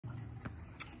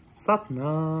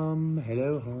Satnam,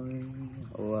 hello, hi,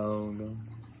 welcome.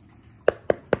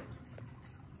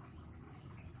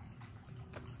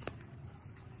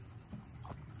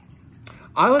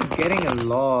 I was getting a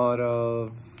lot of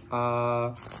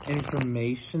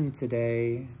information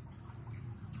today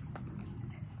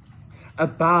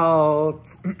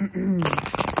about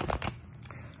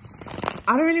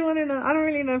I don't really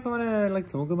know if I want to like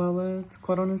talk about that,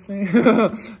 quite honestly.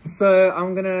 So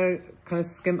I'm gonna kind of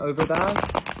skim over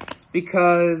that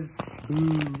because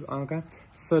okay.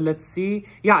 So let's see.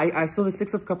 Yeah, I saw the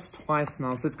Six of Cups twice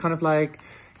now, so it's kind of like,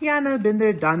 yeah, no, been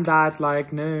there, done that.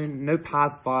 Like no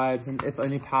past vibes, and if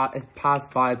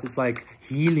past vibes, it's like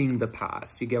healing the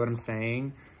past. You get what I'm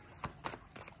saying?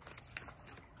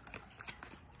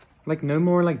 Like no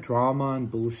more like drama and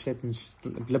bullshit and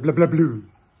blah blah blah blah.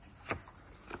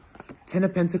 Ten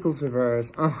of Pentacles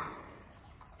reverse.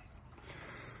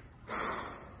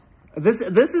 This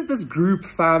is this group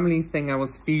family thing I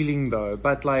was feeling though,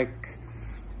 but like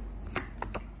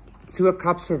Two of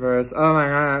Cups reverse. Oh my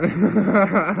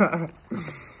god.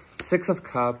 Six of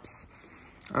Cups.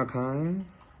 Okay.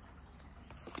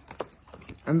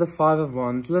 And the Five of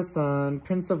Wands. Listen,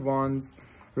 Prince of Wands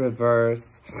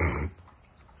reverse.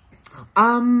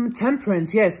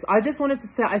 Temperance, yes. I just wanted to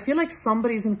say, I feel like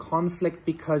somebody's in conflict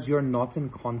because you're not in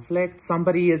conflict.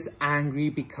 Somebody is angry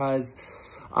because,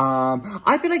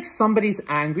 I feel like somebody's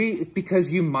angry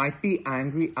because you might be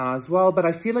angry as well. But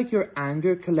I feel like your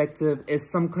anger collective is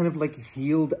some kind of like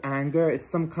healed anger. It's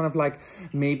some kind of like,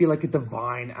 maybe like a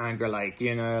divine anger, like,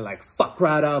 you know, like fuck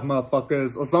right up,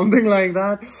 motherfuckers, or something like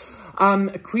that.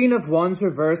 Queen of Wands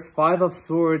reverse, Five of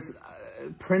Swords,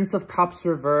 Prince of Cups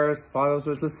reverse, Five of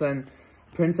Swords. Listen,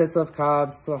 Princess of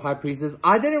Cups, High Priestess.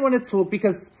 I didn't want to talk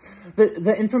because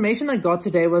the information I got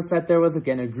today was that there was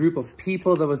again a group of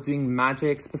people that was doing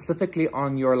magic specifically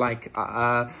on your like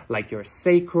your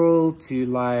sacral to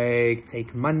like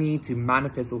take money, to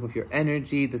manifest off of your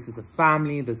energy. This is a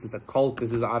family, this is a cult,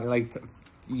 this is like,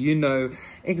 you know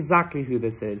exactly who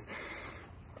this is.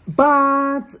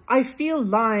 But I feel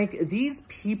like these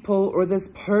people or this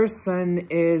person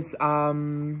is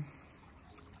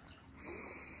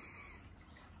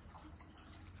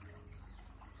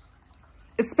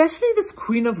especially this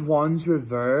Queen of Wands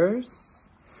reverse.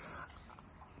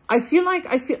 I feel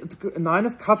Nine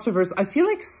of Cups reverse. I feel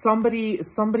like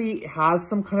somebody has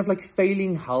some kind of like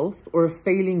failing health or a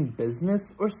failing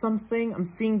business or something. I'm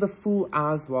seeing the Fool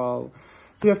as well.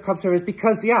 Three of Cups reverse,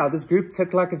 because yeah, this group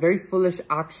took like a very foolish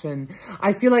action.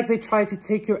 I feel like they tried to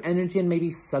take your energy and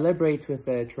maybe celebrate with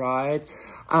it, right?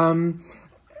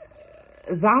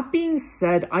 That being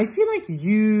said, I feel like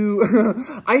you're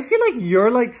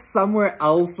like somewhere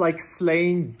else, like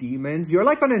slaying demons. You're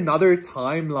like on another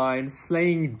timeline,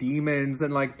 slaying demons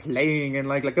and like playing and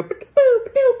like a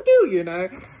you know?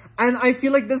 And I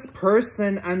feel like this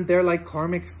person and their like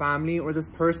karmic family, or this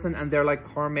person and their like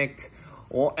karmic,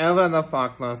 whatever the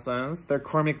fuck that says, their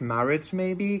karmic marriage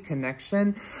maybe,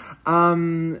 connection,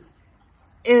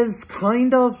 is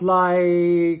kind of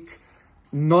like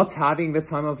not having the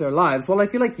time of their lives. Well, I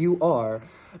feel like you are.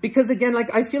 Because again,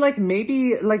 like, I feel like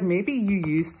maybe you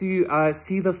used to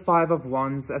see the Five of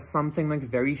Wands as something like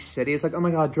very shitty. It's like, oh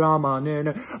my god, drama,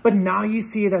 no. But now you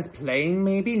see it as playing,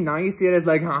 maybe. Now you see it as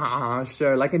like, haha,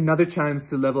 sure. Like another chance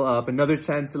to level up, another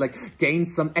chance to like gain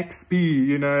some XP,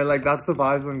 you know? Like that's the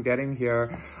vibes I'm getting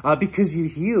here. Because you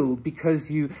healed, because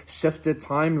you shifted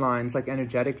timelines, like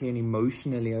energetically and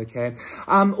emotionally, okay?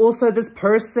 Also, this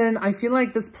person, I feel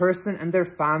like this person and their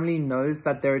family knows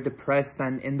that they're depressed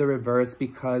and in the reverse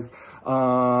because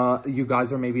you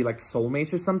guys are maybe like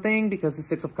soulmates or something, because the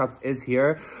Six of Cups is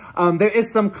here. There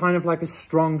is some kind of like a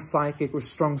strong psychic or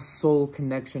strong soul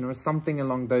connection or something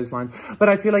along those lines. But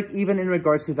I feel like even in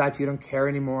regards to that, you don't care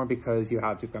anymore because you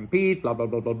have to compete, blah, blah,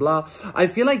 blah, blah, blah. I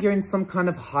feel like you're in some kind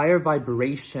of higher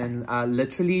vibration,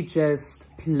 literally just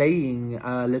playing,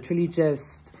 literally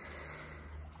just,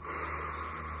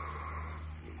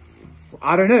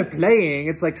 I don't know, playing.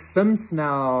 It's like Sims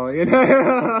now, you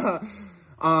know?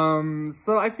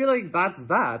 So I feel like that's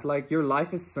that. Like, your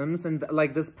life is Sims, and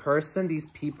like this person, these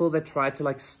people that try to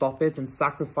like stop it and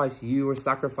sacrifice you or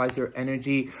sacrifice your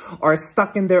energy are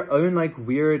stuck in their own like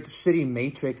weird shitty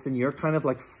matrix, and you're kind of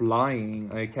like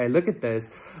flying. Okay, look at this.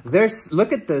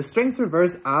 Look at this, Strength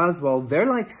reverse as well. They're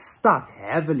like stuck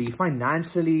heavily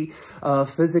financially,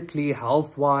 physically,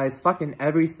 health-wise, fucking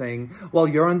everything, while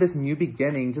you're on this new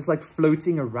beginning, just like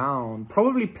floating around,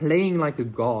 probably playing like a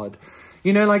god.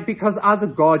 You know, like, because as a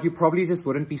god, you probably just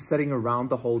wouldn't be sitting around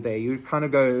the whole day. You'd kind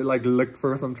of go, like, look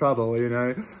for some trouble, you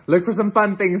know? Look for some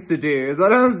fun things to do, is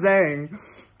what I'm saying.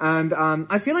 And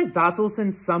I feel like that's also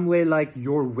in some way, like,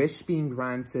 your wish being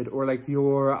granted, or, like,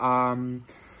 your,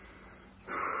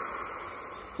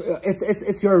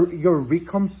 it's your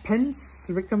recompense?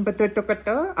 I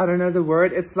don't know the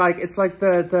word. It's like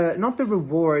the not the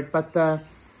reward, but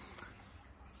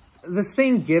the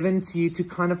thing given to you to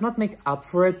kind of not make up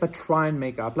for it, but try and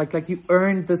make up. Like you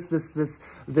earned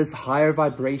this higher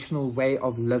vibrational way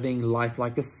of living life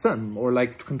like a sim, or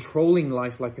like controlling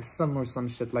life like a sim, or some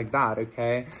shit like that.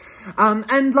 Okay,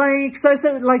 and like so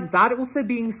like that also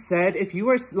being said, if you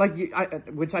are like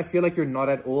which I feel like you're not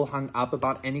at all hung up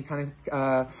about any kind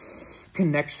of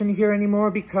connection here anymore,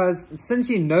 because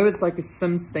since you know it's like a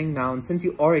Sims thing now, and since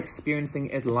you are experiencing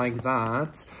it like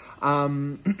that,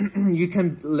 you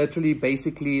can literally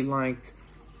basically like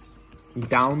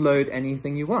download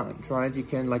anything you want, right? You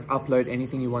can like upload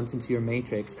anything you want into your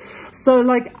matrix. So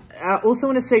like I also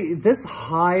want to say this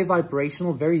high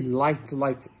vibrational, very light,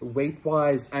 like weight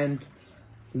wise and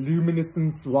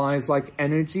luminescence wise, like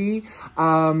energy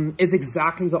is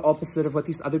exactly the opposite of what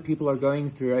these other people are going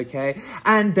through. Okay,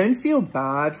 and don't feel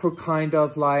bad for kind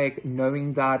of like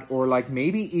knowing that, or like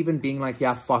maybe even being like,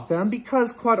 yeah, fuck them,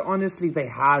 because quite honestly they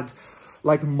had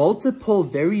like multiple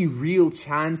very real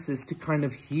chances to kind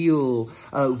of heal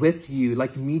with you,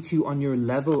 like meet you on your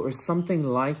level or something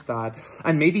like that.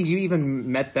 And maybe you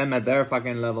even met them at their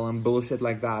fucking level and bullshit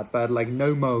like that. But like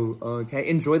no mo, okay?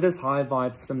 Enjoy this high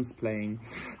vibe Sims playing.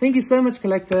 Thank you so much,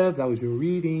 Collective. That was your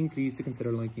reading. Please do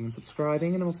consider liking and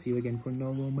subscribing, and I will see you again for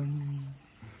no more money.